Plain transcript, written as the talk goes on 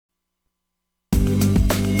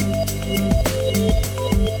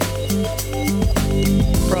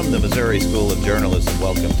From the Missouri School of Journalism,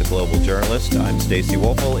 welcome to Global Journalist. I'm Stacy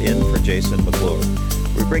Woelfel, in for Jason McClure.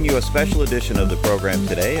 We bring you a special edition of the program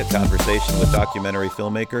today, a conversation with documentary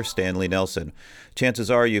filmmaker Stanley Nelson.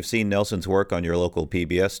 Chances are you've seen Nelson's work on your local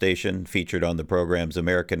PBS station, featured on the programs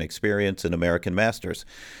American Experience and American Masters.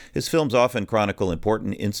 His films often chronicle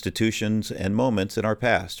important institutions and moments in our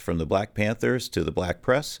past, from the Black Panthers to the Black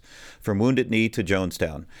Press, from Wounded Knee to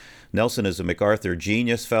Jonestown. Nelson is a MacArthur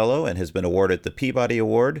Genius Fellow and has been awarded the Peabody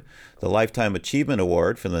Award, the Lifetime Achievement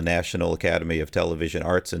Award from the National Academy of Television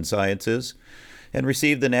Arts and Sciences, and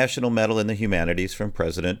received the National Medal in the Humanities from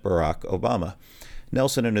President Barack Obama.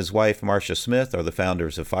 Nelson and his wife, Marcia Smith, are the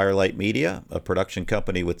founders of Firelight Media, a production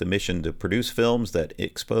company with the mission to produce films that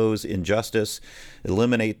expose injustice,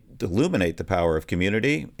 illuminate the power of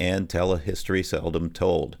community, and tell a history seldom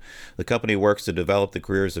told. The company works to develop the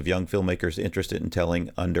careers of young filmmakers interested in telling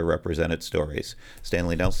underrepresented stories.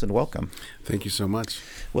 Stanley Nelson, welcome. Thank you so much.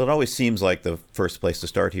 Well, it always seems like the first place to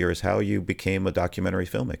start here is how you became a documentary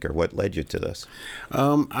filmmaker. What led you to this?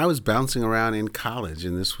 I was bouncing around in college,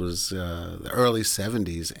 and this was the early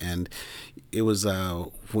 70s, and it was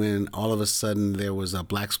when all of a sudden there was a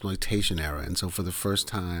blaxploitation era. And so for the first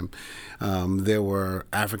time, there were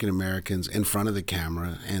African Americans in front of the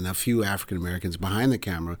camera and a few African Americans behind the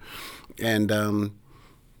camera. And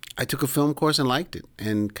I took a film course and liked it,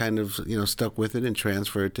 and kind of stuck with it and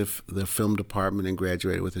transferred to the film department and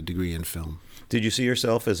graduated with a degree in film. Did you see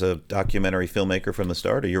yourself as a documentary filmmaker from the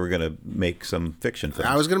start, or you were going to make some fiction films?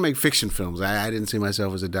 I was going to make fiction films. I didn't see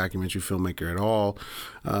myself as a documentary filmmaker at all.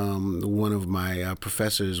 One of my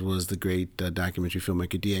professors was the great documentary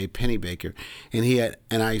filmmaker D.A. Pennebaker,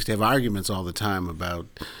 and I used to have arguments all the time about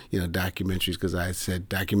documentaries, because I said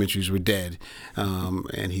documentaries were dead,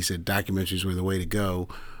 and he said documentaries were the way to go.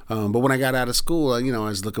 But when I got out of school, I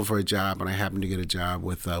was looking for a job, and I happened to get a job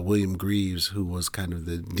with William Greaves, who was kind of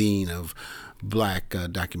the dean of black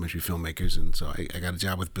documentary filmmakers. And so I got a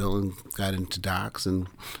job with Bill and got into docs and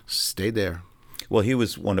stayed there. Well, he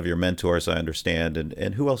was one of your mentors, I understand.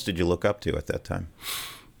 And who else did you look up to at that time?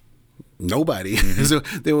 Nobody. Mm-hmm. So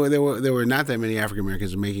there were not that many African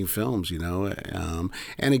Americans making films, and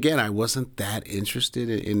again, I wasn't that interested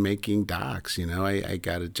in making docs. I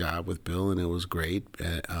got a job with Bill, and it was great.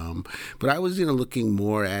 But I was looking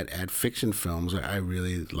more at fiction films. I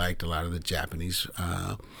really liked a lot of the Japanese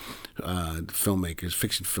filmmakers,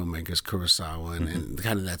 fiction filmmakers, Kurosawa, and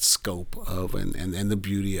kind of that scope of and the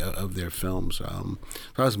beauty of their films. So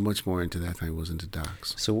I was much more into that than I was into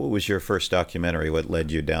docs. So what was your first documentary? What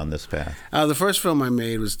led you down this path? The first film I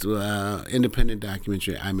made was independent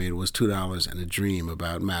documentary I made was $2 and a Dream,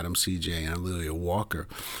 about Madam C.J. and A'Lelia Walker.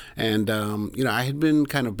 And I had been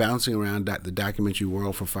kind of bouncing around the documentary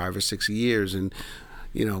world for 5 or 6 years, and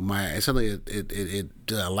suddenly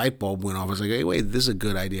a light bulb went off. I was like, hey, wait, this is a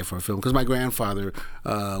good idea for a film, because my grandfather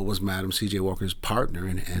was Madam C.J. Walker's partner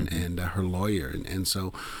and her lawyer, and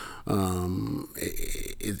so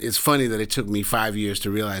it's funny that it took me 5 years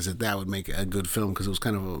to realize that would make a good film, because it was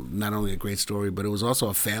kind of not only a great story, but it was also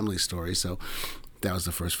a family story. So that was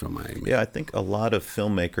the first film I made. Yeah, I think a lot of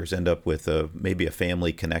filmmakers end up with maybe a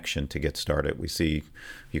family connection to get started. We see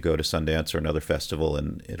you go to Sundance or another festival,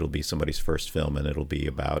 and it'll be somebody's first film, and it'll be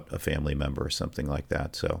about a family member or something like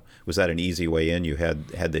that. So was that an easy way in? You had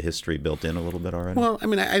the history built in a little bit already? Well, I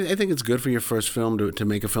mean, I think it's good for your first film to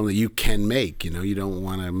make a film that you can make. You don't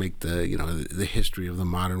want to make the history of the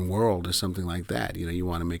modern world or something like that. You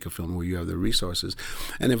want to make a film where you have the resources.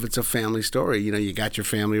 And if it's a family story, you got your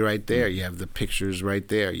family right there. You have the pictures right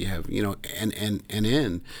there. You have,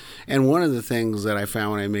 and one of the things that I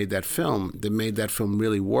found when I made that film that made that film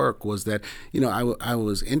really work was that I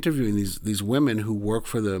was interviewing these women who work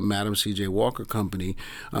for the Madam C.J. Walker company.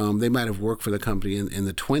 They might have worked for the company in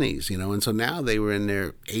the 20s, and so now they were in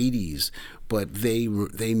their 80s, but they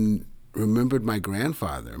remembered my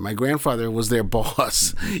grandfather. My grandfather was their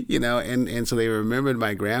boss, and so they remembered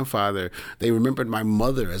my grandfather. They remembered my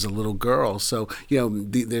mother as a little girl. So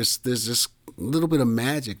there's this little bit of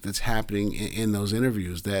magic that's happening in those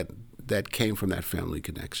interviews that came from that family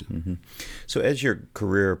connection. Mm-hmm. So as your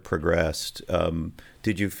career progressed,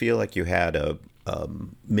 did you feel like you had a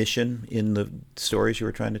mission in the stories you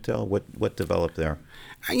were trying to tell? What developed there?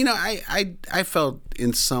 I felt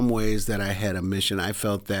in some ways that I had a mission. I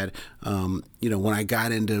felt that, when I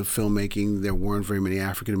got into filmmaking, there weren't very many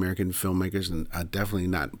African-American filmmakers, and definitely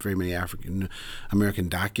not very many African-American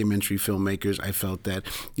documentary filmmakers. I felt that,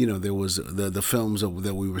 there was the films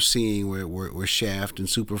that we were seeing were Shaft and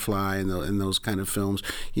Superfly and those kind of films,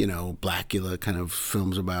 Blackula kind of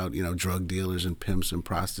films about, drug dealers and pimps strippers and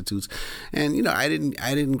prostitutes. And I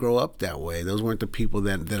didn't grow up that way. Those weren't the people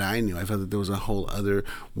that I knew. I felt that there was a whole other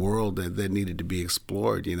world that needed to be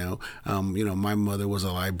explored. My mother was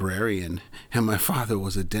a librarian and my father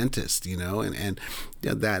was a dentist. And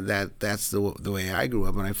that's the way I grew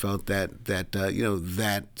up, and I felt that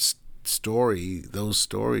story, those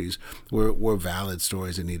stories were valid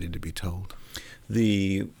stories that needed to be told.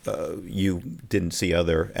 You didn't see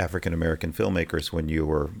other African American filmmakers when you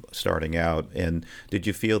were starting out, and did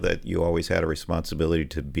you feel that you always had a responsibility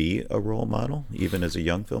to be a role model, even as a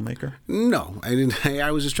young filmmaker? No, I didn't.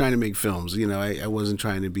 I was just trying to make films. I wasn't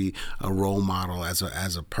trying to be a role model as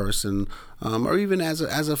a person, or even as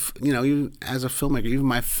a filmmaker. Even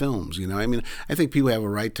my films. I think people have a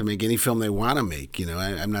right to make any film they want to make.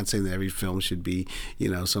 I'm not saying that every film should be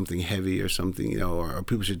something heavy or something. Or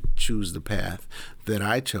people should choose the path that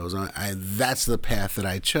I chose. That's the path that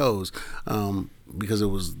I chose because it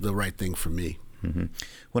was the right thing for me. Mm-hmm.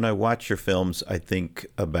 When I watch your films, I think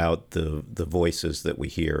about the voices that we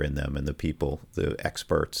hear in them and the people, the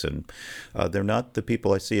experts, and they're not the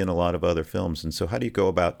people I see in a lot of other films. And so how do you go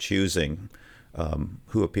about choosing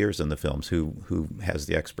who appears in the films, who has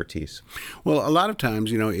the expertise? Well, a lot of times,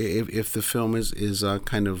 if the film is a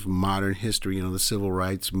kind of modern history, the civil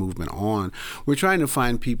rights movement on, we're trying to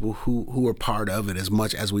find people who are part of it as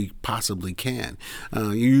much as we possibly can.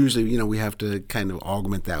 Usually, we have to kind of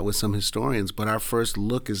augment that with some historians, but our first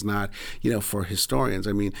look is not, for historians.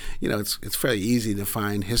 It's fairly easy to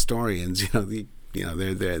find historians,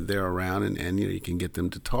 they're around and you can get them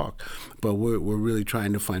to talk, but we're really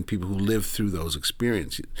trying to find people who lived through those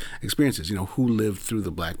experiences, who lived through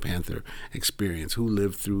the Black Panther experience, who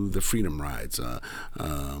lived through the Freedom Rides,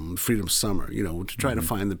 Freedom Summer, to try to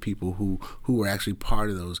find the people who were actually part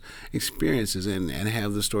of those experiences and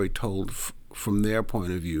have the story told from their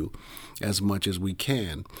point of view as much as we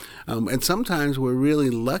can. And sometimes we're really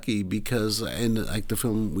lucky because in the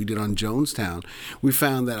film we did on Jonestown, we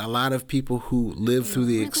found that a lot of people who lived through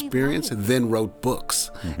the experience then wrote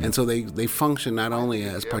books. Mm-hmm. And so they function not only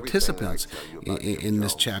as participants in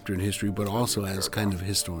this chapter in history, but also as kind of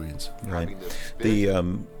historians. Right. The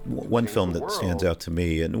one film that stands out to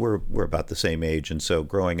me, and we're about the same age, and so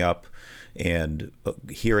growing up and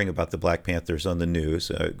hearing about the Black Panthers on the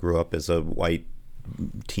news, I grew up as a white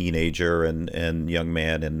teenager and young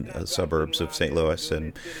man in suburbs of St. Louis.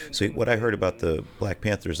 And so what I heard about the Black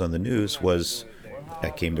Panthers on the news was, I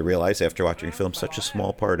came to realize after watching your film, such a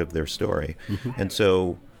small part of their story. Mm-hmm. And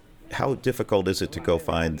so how difficult is it to go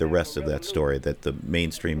find the rest of that story that the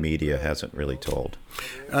mainstream media hasn't really told?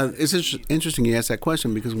 It's interesting you ask that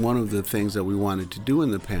question because one of the things that we wanted to do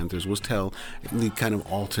in the Panthers was tell the kind of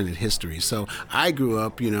alternate history. So I grew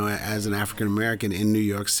up, as an African American in New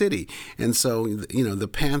York City, and so the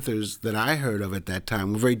Panthers that I heard of at that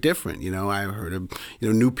time were very different. I heard of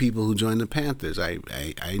new people who joined the Panthers. I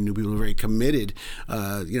knew people who were very committed,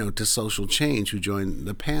 to social change who joined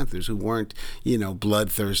the Panthers, who weren't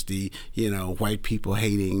bloodthirsty, white people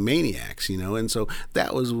hating maniacs. And so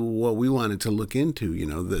that was what we wanted to look into.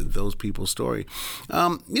 Those people's story,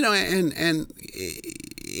 and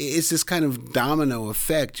it's this kind of domino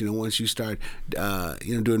effect. Once you start,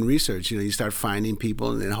 doing research, you start finding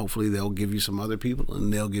people, and then hopefully they'll give you some other people,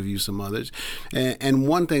 and they'll give you some others. And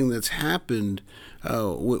one thing that's happened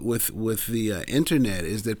with the internet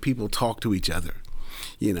is that people talk to each other.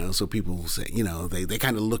 So people say, they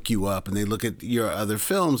kind of look you up and they look at your other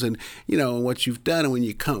films and, what you've done. And when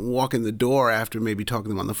you walk in the door after maybe talking to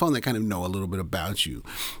them on the phone, they kind of know a little bit about you.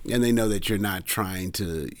 And they know that you're not trying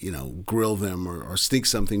to, grill them or sneak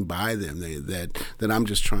something by them. That I'm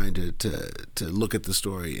just trying to look at the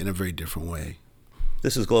story in a very different way.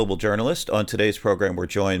 This is Global Journalist. On today's program, we're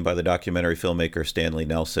joined by the documentary filmmaker Stanley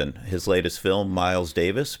Nelson. His latest film, Miles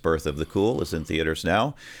Davis, Birth of the Cool, is in theaters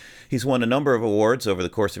now. He's won a number of awards over the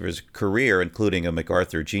course of his career, including a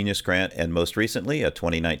MacArthur Genius Grant and most recently a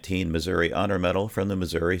 2019 Missouri Honor Medal from the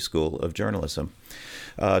Missouri School of Journalism.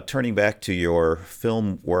 Turning back to your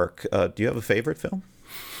film work, do you have a favorite film?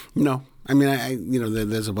 No.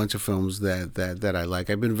 There's a bunch of films that I like.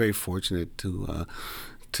 I've been very fortunate to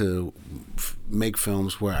make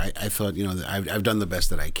films where I thought, I've done the best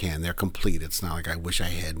that I can. They're complete. It's not like I wish I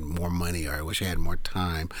had more money or I wish I had more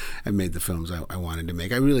time. I made the films I wanted to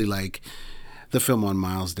make. I really like the film on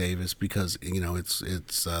Miles Davis, because it's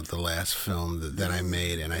the last film that I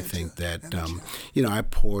made, and I think that I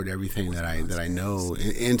poured everything that I know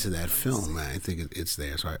into that film. I think it's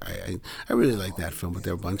there, so I really like that film. But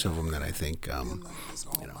there are a bunch of them that I think I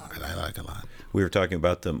like a lot. We were talking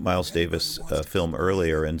about the Miles Davis film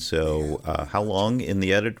earlier, and so how long in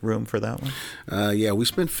the edit room for that one? Yeah, we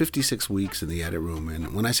spent 56 weeks in the edit room,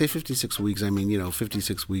 and when I say 56 weeks, I mean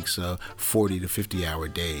 56 weeks, 40 to 50-hour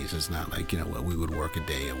days. It's not like what we would work a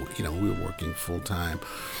day. We were working full time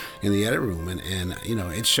in the edit room, and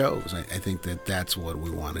it shows. I think that's what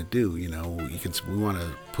we want to do. We want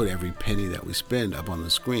to put every penny that we spend up on the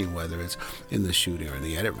screen, whether it's in the shooting or in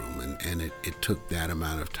the edit room, and it took that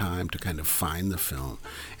amount of time to kind of find the film,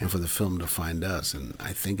 and for the film to find us, and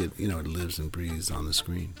I think it lives and breathes on the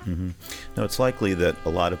screen. Mm-hmm. Now, it's likely that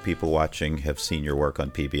a lot of people watching have seen your work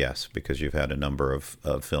on PBS because you've had a number of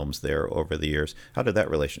films there over the years. How did that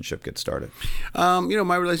relationship get started?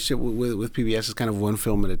 My relationship with PBS is kind of one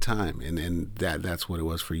film at a time, and that's what it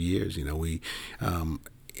was for years. We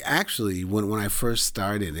actually, when I first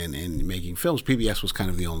started in making films, PBS was kind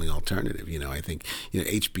of the only alternative. I think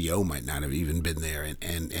HBO might not have even been there,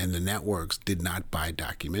 and the networks did not buy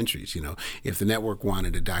documentaries. If the network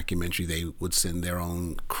wanted a documentary, they would send their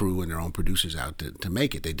own crew and their own producers out to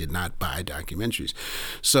make it. They did not buy documentaries,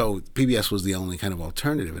 so PBS was the only kind of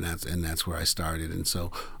alternative, and that's where I started. And so,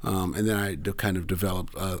 and then I kind of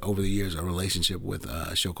developed over the years a relationship with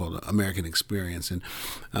a show called American Experience, and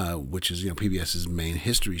which is PBS's main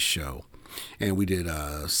history show, and we did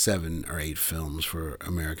 7 or 8 films for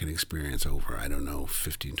American Experience over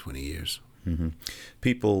 15, 20 years. Mm-hmm.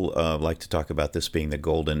 People like to talk about this being the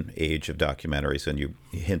golden age of documentaries, and you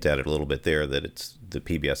hint at it a little bit there that the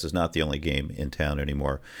PBS is not the only game in town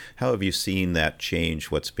anymore. How have you seen that change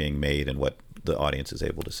what's being made and what the audience is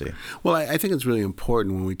able to see? Well, I think it's really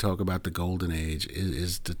important when we talk about the golden age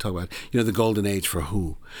is to talk about the golden age for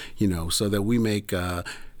who, so that we make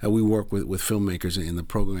we work with filmmakers in the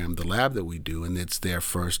program, the lab that we do, and it's their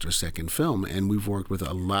first or second film. And we've worked with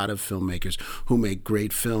a lot of filmmakers who make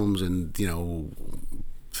great films, and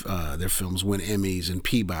their films win Emmys and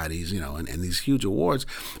Peabodys, and these huge awards.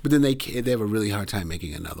 But then they have a really hard time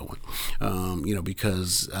making another one,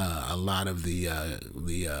 because a lot of the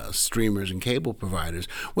streamers and cable providers,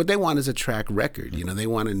 what they want is a track record. They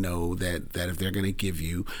want to know that if they're going to give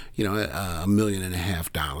you, $1.5 million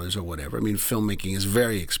or whatever. I mean, filmmaking is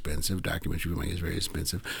very expensive. Documentary filmmaking is very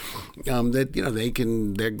expensive. They're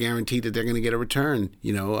guaranteed that they're going to get a return.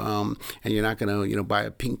 And you're not going to buy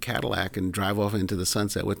a pink Cadillac and drive off into the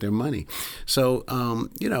sunset with their money. So,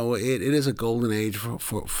 it is a golden age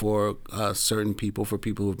for certain people, for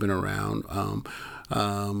people who've been around.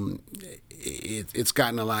 It's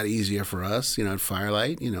gotten a lot easier for us, at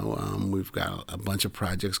Firelight. We've got a bunch of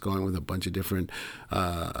projects going with a bunch of different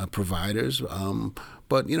providers.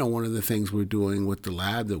 But, one of the things we're doing with the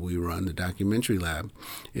lab that we run, the documentary lab,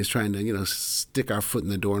 is trying to, stick our foot in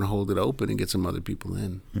the door and hold it open and get some other people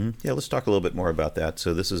in. Mm-hmm. Yeah, let's talk a little bit more about that.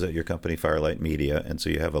 So this is at your company, Firelight Media, and so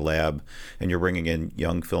you have a lab, and you're bringing in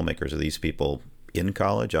young filmmakers. Are these people in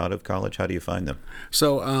college, out of college? How do you find them?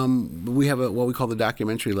 So we have what we call the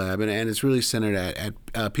documentary lab, and it's really centered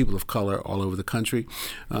at people of color all over the country.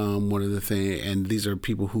 One of the things, and these are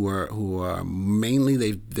people who are mainly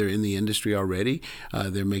they're in the industry already.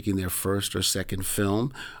 They're making their first or second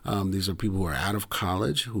film. These are people who are out of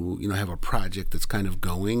college who have a project that's kind of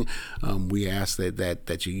going. We ask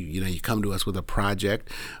that you come to us with a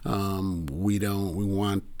project.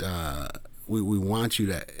 We want you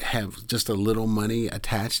to have just a little money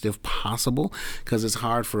attached if possible, because it's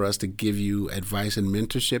hard for us to give you advice and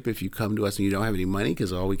mentorship if you come to us and you don't have any money,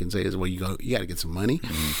 because all we can say is, well, you got to get some money.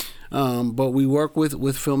 Mm-hmm. But we work with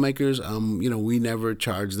filmmakers. We never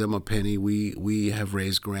charge them a penny. We have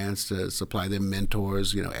raised grants to supply them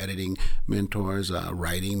mentors, editing mentors,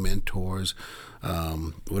 writing mentors,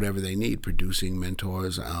 whatever they need, producing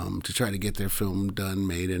mentors, to try to get their film done,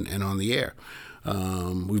 made, and on the air.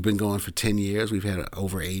 We've been going for 10 years. We've had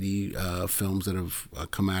over 80 films that have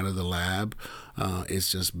come out of the lab.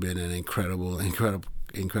 It's just been an incredible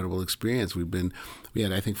experience. We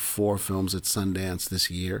had I think 4 films at Sundance this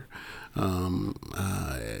year. So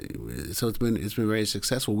it's been very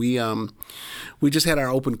successful. We just had our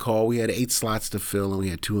open call. We had 8 slots to fill, and we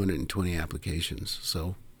had 220 applications.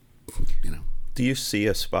 So, Do you see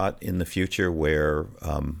a spot in the future where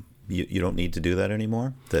you don't need to do that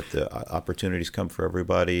anymore? That the opportunities come for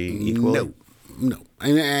everybody equally? No.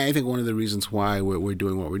 And I think one of the reasons why we're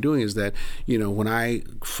doing what we're doing is that, when I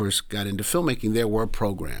first got into filmmaking, there were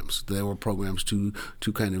programs. There were programs to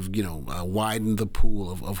kind of, widen the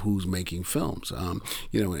pool of who's making films, and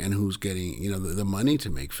who's getting, the money to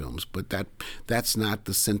make films. But that's not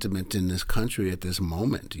the sentiment in this country at this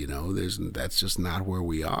moment. That's just not where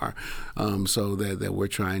we are. So that we're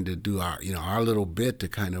trying to do our little bit to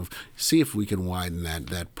kind of see if we can widen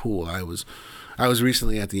that pool. I was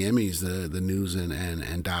recently at the Emmys, the news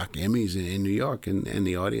and doc Emmys in New York, and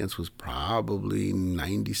the audience was probably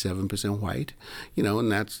 97% white,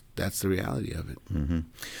 and that's the reality of it. Mm-hmm.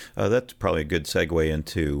 That's probably a good segue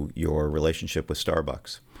into your relationship with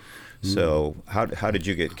Starbucks. So how did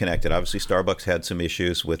you get connected? Obviously, Starbucks had some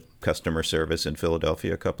issues with customer service in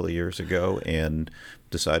Philadelphia a couple of years ago, and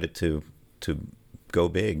decided to go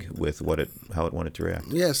big with how it wanted to react.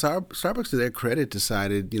 Yeah, Starbucks, to their credit,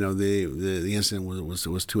 decided, the incident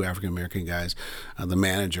was two African American guys. The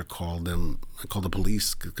manager called the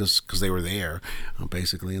police because they were there,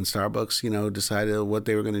 basically. And Starbucks, decided what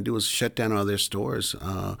they were going to do was shut down all their stores,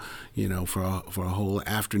 for a whole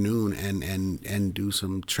afternoon and do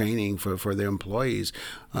some training for their employees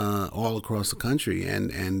all across the country.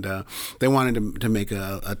 And they wanted to make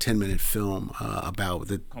a 10-minute film about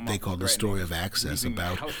that they called The Story of Access,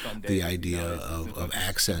 about the idea of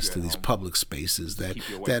access to these public spaces that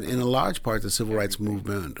in a large part the civil rights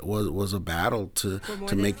movement was a battle to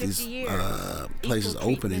make these places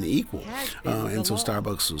open and equal. And so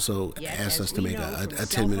Starbucks asked us to make a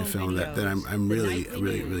 10-minute film that I'm really,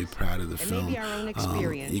 really, really proud of the film.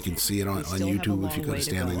 You can see it on YouTube. If you go to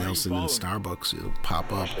Stanley Nelson and Starbucks, it'll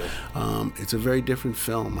pop up. It's a very different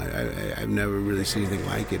film. I've never really seen anything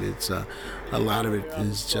like it. It's a lot of it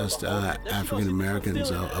is just African Americans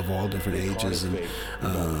of all different ages and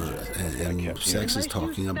sexes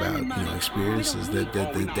talking about experiences that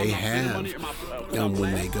they have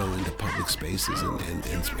when they go into public spaces and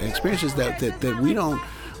experiences that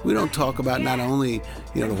we don't talk about. Not only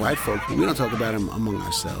the white folk, but we don't talk about them among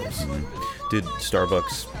ourselves. Mm-hmm. Did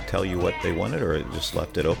Starbucks tell you what they wanted, or just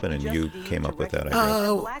left it open and you came up with that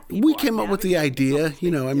idea? We came up with the idea.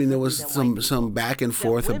 There was some back and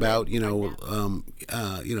forth about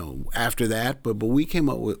after that, but we came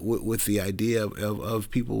up with the idea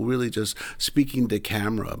of people really just speaking to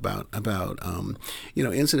camera about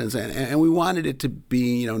incidents, and we wanted it to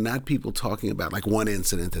be not people talking about like one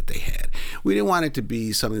incident that they had. We didn't want it to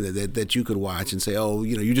be something that you could watch and say, oh,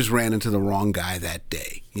 you just ran into the wrong guy that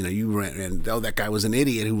day. You ran, and that guy was an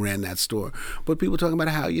idiot who ran that store. But people talking about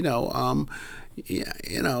how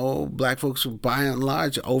black folks by and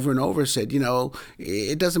large over and over said,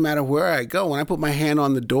 it doesn't matter where I go. When I put my hand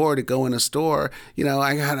on the door to go in a store,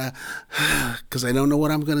 I gotta, because I don't know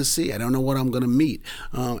what I'm going to see. I don't know what I'm going to meet.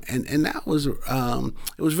 And that was, it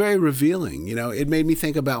was very revealing. It made me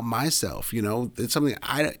think about myself. It's something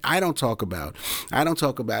I don't talk about. I don't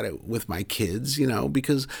talk about it with my kids,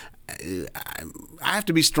 because I have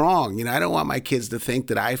to be strong. I don't want my kids to think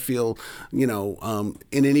that I feel, in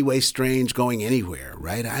any way strange going anywhere.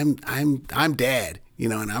 Right? I'm dad.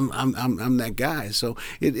 And I'm that guy. So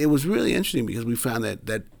it was really interesting because we found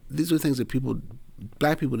that these were things that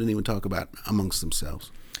black people didn't even talk about amongst themselves.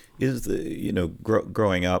 Is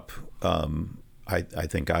growing up, I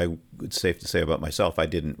think it's safe to say about myself, I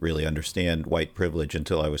didn't really understand white privilege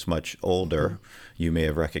until I was much older. Mm-hmm. You may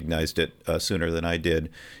have recognized it sooner than I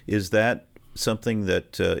did. Is that something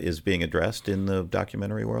that is being addressed in the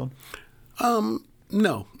documentary world?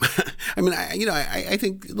 No. I mean, I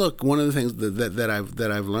think, look, one of the things that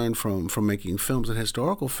I've learned from making films and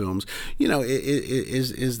historical films,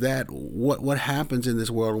 is that what happens in this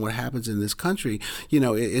world and what happens in this country,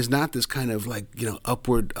 is not this kind of like,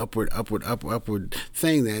 upward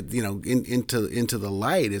thing that, into the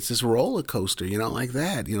light. It's this roller coaster, like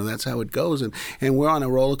that. That's how it goes. And we're on a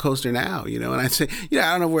roller coaster now, and I'd say,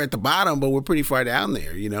 I don't know if we're at the bottom, but we're pretty far down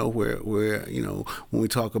there, where when we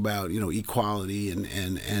talk about, equality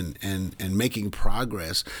and making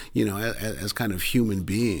progress, as kind of human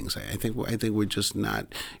beings. I think we're just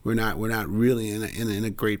not really in a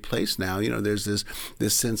great place now. There's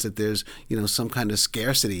this sense that there's some kind of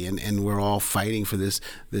scarcity and we're all fighting for this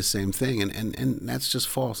same thing, and that's just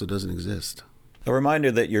false. It doesn't exist. A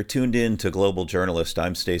reminder that you're tuned in to Global Journalist.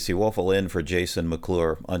 I'm Stacy Woelfel in for Jason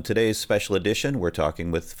McClure. On today's special edition, we're talking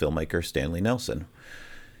with filmmaker Stanley Nelson.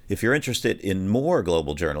 If you're interested in more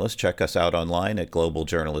Global Journalists, check us out online at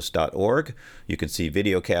globaljournalist.org. You can see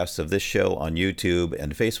videocasts of this show on YouTube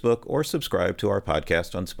and Facebook, or subscribe to our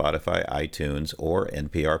podcast on Spotify, iTunes, or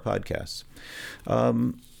NPR Podcasts.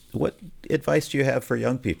 What advice do you have for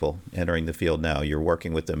young people entering the field now? You're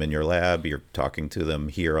working with them in your lab. You're talking to them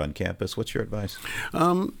here on campus. What's your advice?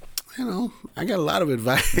 I got a lot of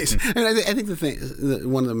advice. And I think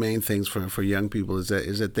one of the main things for young people is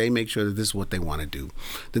that they make sure that this is what they want to do,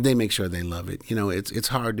 that they make sure they love it. It's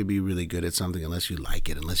hard to be really good at something unless you like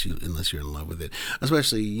it, unless you're in love with it.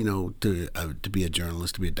 Especially to be a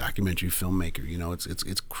journalist, to be a documentary filmmaker.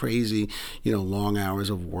 It's crazy. Long hours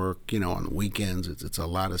of work. On weekends, it's a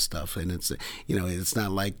lot of stuff, and it's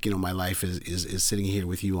not like my life is sitting here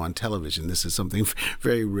with you on television. This is something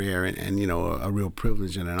very rare and a real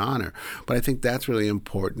privilege and an honor. But I think that's really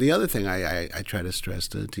important. The other thing I try to stress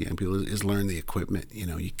to young people is learn the equipment.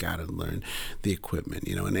 You got to learn the equipment.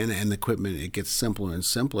 And the equipment, it gets simpler and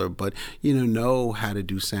simpler. But know how to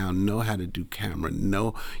do sound, know how to do camera,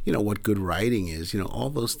 know what good writing is.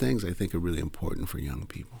 All those things I think are really important for young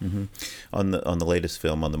people. Mm-hmm. On the latest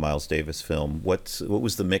film, on the Miles Davis film, what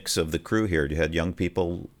was the mix of the crew here? You had young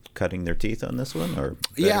people cutting their teeth on this one, or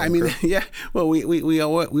well, we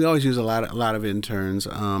always use a lot of interns,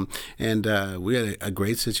 and we had a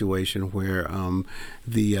great situation where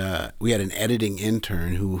we had an editing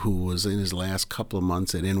intern who was in his last couple of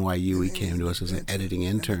months at NYU. He came to us as an editing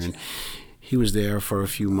intern. He was there for a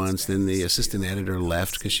few months. Then the assistant editor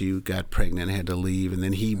left because she got pregnant and had to leave. And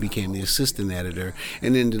then he became the assistant editor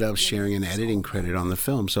and ended up sharing an editing credit on the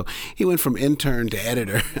film. So he went from intern to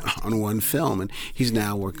editor on one film. And he's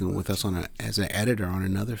now working with us as an editor on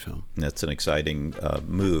another film. That's an exciting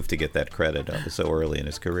move to get that credit so early in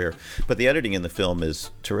his career. But the editing in the film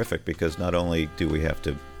is terrific because not only do we have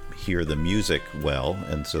to hear the music well,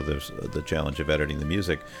 and so there's the challenge of editing the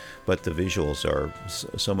music, but the visuals are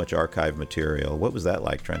so much archive material. What was that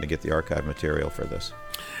like, trying to get the archive material for this?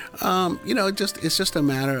 It's just a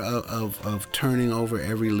matter of turning over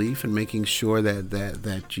every leaf and making sure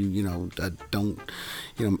that you don't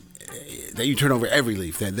that you turn over every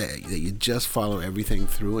leaf, that you just follow everything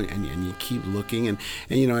through and you keep looking and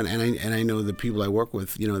I know the people I work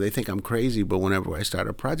with, they think I'm crazy, but whenever I start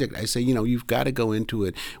a project, I say, you've got to go into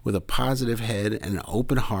it with a positive head and an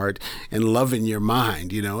open heart and love in your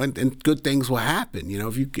mind, and good things will happen.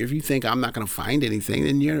 If you think I'm not going to find anything,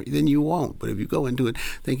 then you won't. But if you go into it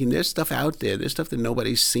thinking there's stuff out there's stuff that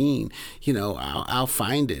nobody's seen, I'll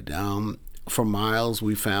find it. For Miles,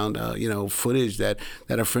 we found, footage that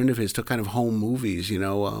a friend of his took, kind of home movies,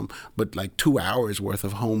 but like 2 hours worth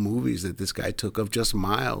of home movies that this guy took of just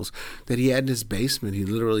Miles that he had in his basement. He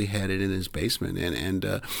literally had it in his basement, and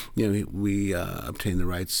we obtained the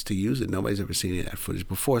rights to use it. Nobody's ever seen that footage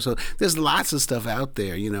before. So there's lots of stuff out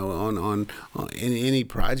there, on any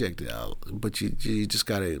project, but you just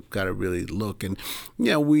gotta really look. And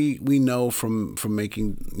we know from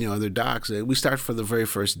making other docs, we start for the very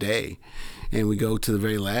first day. And we go to the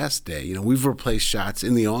very last day. We've replaced shots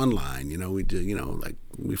in the online. We do,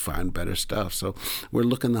 we find better stuff. So we're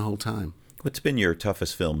looking the whole time. What's been your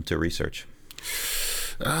toughest film to research?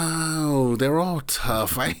 Oh, they're all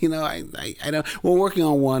tough. I know. We're working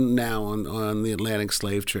on one now on the Atlantic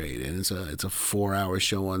slave trade, and it's a 4-hour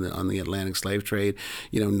show on the Atlantic slave trade.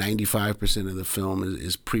 95% of the film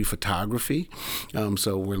is pre-photography,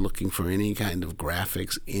 so we're looking for any kind of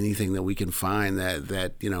graphics, anything that we can find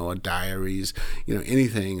that diaries,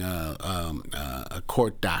 anything, a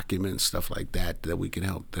court document, stuff like that we can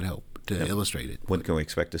help to illustrate it. When can we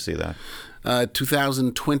expect to see that?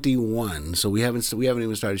 2021. So we haven't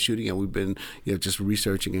even started shooting yet. We've been just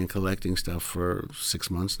researching and collecting stuff for 6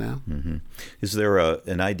 months now. Mm-hmm. Is there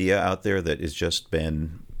an idea out there that has just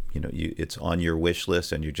been it's on your wish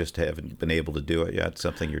list and you just haven't been able to do it yet?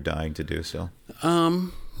 Something you're dying to do still?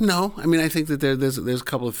 No, I mean, I think that there's a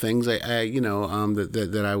couple of things that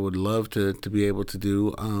I would love to be able to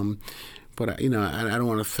do. But I don't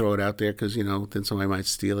want to throw it out there because then somebody might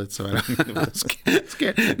steal it. So I'm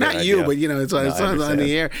scared. Not you, but it's on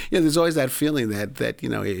the air. There's always that feeling that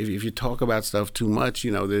if you talk about stuff too much,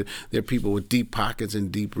 there are people with deep pockets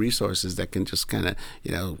and deep resources that can just kind of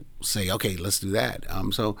say, okay, let's do that.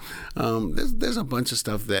 So there's a bunch of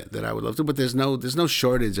stuff that I would love to, but there's no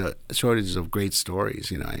shortages of great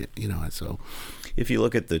stories. So. If you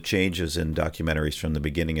look at the changes in documentaries from the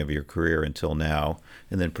beginning of your career until now,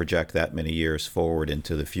 and then project that many years forward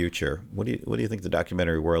into the future, what do you think the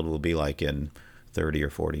documentary world will be like in 30 or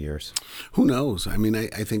 40 years? Who knows? I mean, I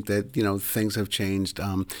think that things have changed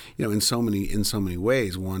in so many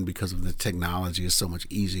ways. One, because of the technology is so much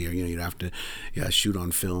easier. You don't have to shoot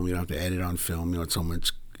on film. You don't have to edit on film.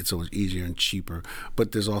 It's it's so much easier and cheaper.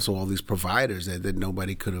 But there's also all these providers that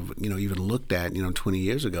nobody could have, even looked at, 20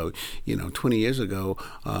 years ago. 20 years ago,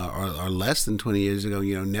 or less than 20 years ago,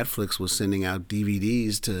 Netflix was sending out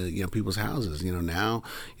DVDs to, people's houses. Now,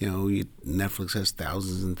 Netflix has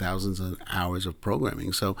thousands and thousands of hours of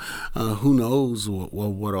programming. So who knows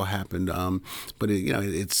what'll happen. But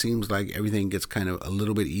it seems like everything gets kind of a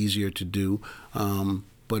little bit easier to do.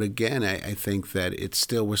 But again, I think that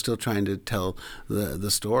we're still trying to tell the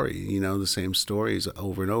story, the same stories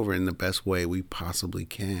over and over in the best way we possibly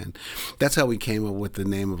can. That's how we came up with the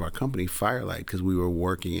name of our company, Firelight, because we were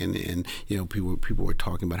working and people were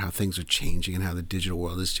talking about how things are changing and how the digital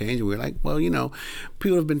world is changing. We were like, well,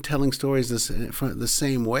 people have been telling stories the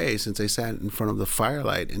same way since they sat in front of the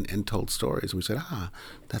firelight and told stories. We said,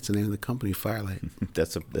 that's the name of the company, Firelight.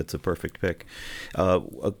 That's a perfect pick.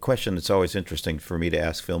 A question that's always interesting for me to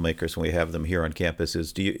ask filmmakers when we have them here on campus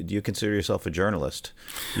is, do you consider yourself a journalist?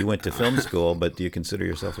 You went to film school, but do you consider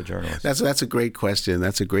yourself a journalist? That's a great question.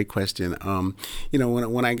 When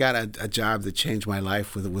I got a job that changed my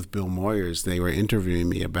life with Bill Moyers, they were interviewing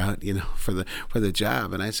me about for the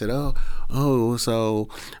job, and I said, so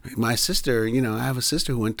my sister, I have a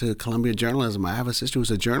sister who went to Columbia Journalism. I have a sister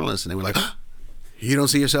who's a journalist, and they were like, you don't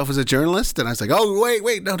see yourself as a journalist? And I was like, oh,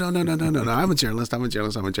 wait, no, I'm a journalist.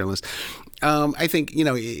 I think,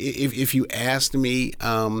 if you asked me,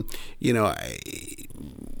 not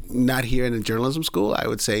here in a journalism school, I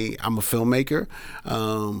would say I'm a filmmaker.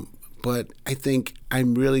 But I think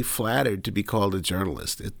I'm really flattered to be called a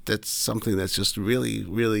journalist. That's something that's just really,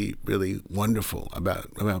 really, really wonderful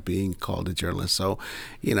about being called a journalist. So,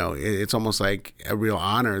 it's almost like a real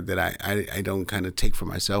honor that I don't kind of take for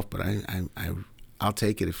myself, but I'll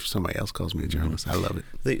take it if somebody else calls me a journalist. I love it.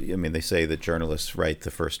 They say that journalists write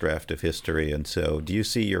the first draft of history. And so do you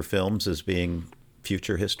see your films as being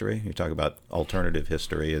future history? You talk about alternative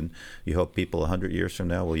history, and you hope people 100 years from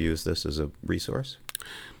now will use this as a resource?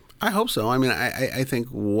 I hope so. I think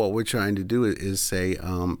what we're trying to do is say,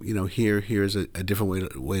 here's a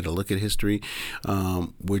different way to look at history,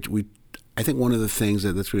 which I think one of the things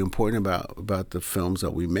that's really important about the films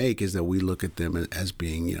that we make is that we look at them as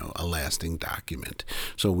being, a lasting document.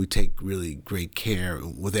 So we take really great care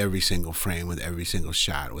with every single frame, with every single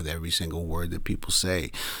shot, with every single word that people say.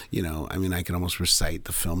 I can almost recite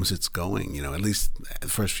the film as it's going, at least the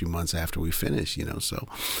first few months after we finish, So,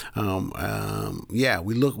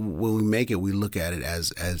 we look, when we make it, we look at it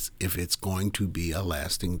as if it's going to be a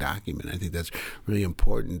lasting document. I think that's really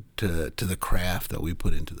important to the craft that we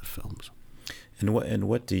put into the films. And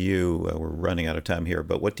what do you, we're running out of time here,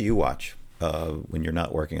 but what do you watch when you're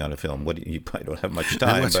not working on a film? You probably don't have much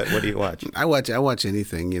time, but what do you watch? I watch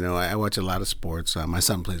anything. I watch a lot of sports. My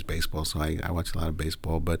son plays baseball, so I watch a lot of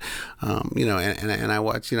baseball. But and I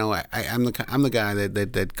watch. I'm the guy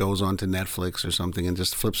that goes on to Netflix or something and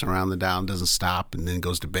just flips around the dial and doesn't stop, and then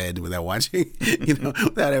goes to bed without watching.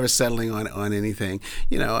 Without ever settling on anything.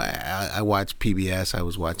 I watch PBS. I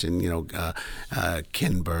was watching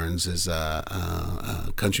Ken Burns'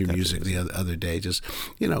 country music the other day, just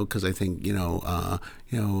because I think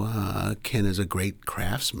Ken is a great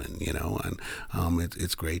craftsman, and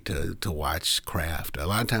it's great to watch craft. A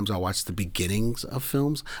lot of times I'll watch the beginnings of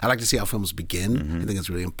films. I like to see how films begin. Mm-hmm. I think it's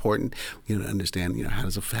really important, to understand,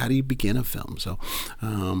 how do you begin a film? So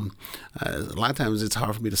a lot of times it's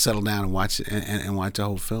hard for me to settle down and watch a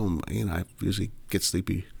whole film. I usually get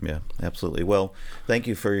sleepy. Yeah, absolutely. Well, thank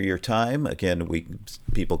you for your time. Again,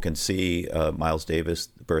 people can see Miles Davis,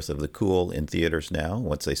 Birth of the Cool, in theaters now.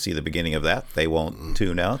 Once they see the beginning of that, they won't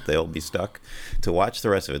tune out. They'll be stuck to watch the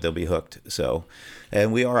rest of it. They'll be hooked. So,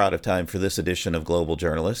 and we are out of time for this edition of Global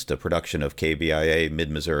Journalist, a production of KBIA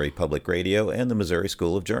Mid-Missouri Public Radio and the Missouri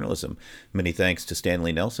School of Journalism. Many thanks to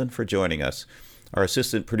Stanley Nelson for joining us. Our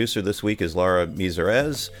assistant producer this week is Laura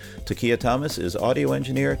Miserez. Takia Thomas is audio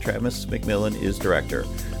engineer. Travis McMillan is director.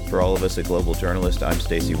 For all of us at Global Journalist, I'm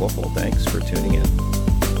Stacey Woelfel. Thanks for tuning in.